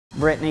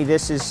Brittany,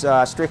 this is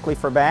strictly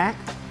for back?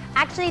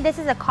 Actually, this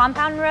is a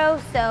compound row,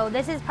 so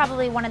this is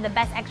probably one of the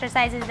best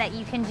exercises that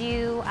you can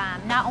do,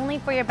 not only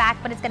for your back,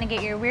 but it's gonna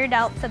get your rear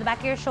delts, so the back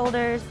of your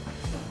shoulders.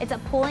 It's a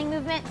pulling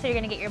movement, so you're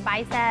gonna get your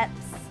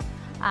biceps,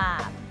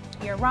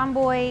 your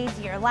rhomboids,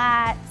 your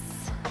lats,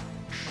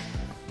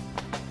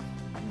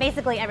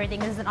 basically everything.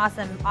 This is an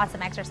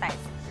awesome exercise.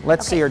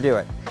 Let's see her do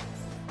it.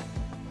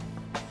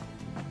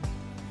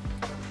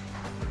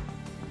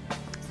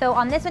 So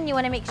on this one, you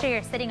wanna make sure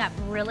you're sitting up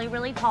really,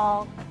 really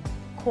tall,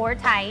 core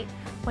tight.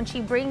 When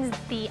she brings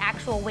the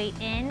actual weight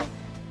in,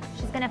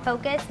 she's gonna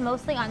focus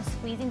mostly on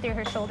squeezing through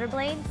her shoulder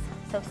blades.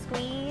 So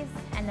squeeze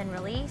and then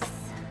release.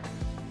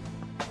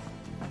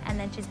 And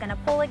then she's gonna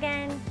pull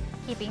again,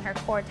 keeping her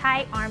core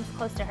tight, arms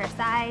close to her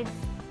sides,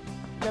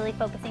 really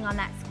focusing on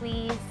that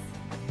squeeze.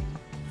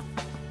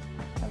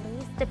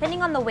 Release.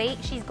 Depending on the weight,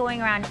 she's going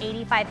around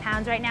 85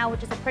 pounds right now,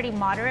 which is a pretty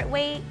moderate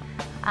weight.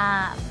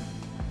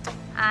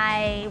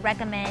 I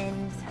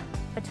recommend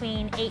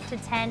between 8 to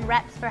 10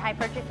 reps for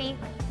hypertrophy.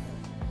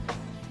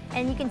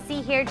 And you can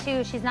see here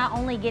too, she's not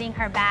only getting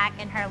her back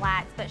and her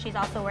lats, but she's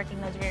also working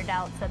those rear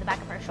delts, so the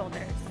back of her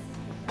shoulders.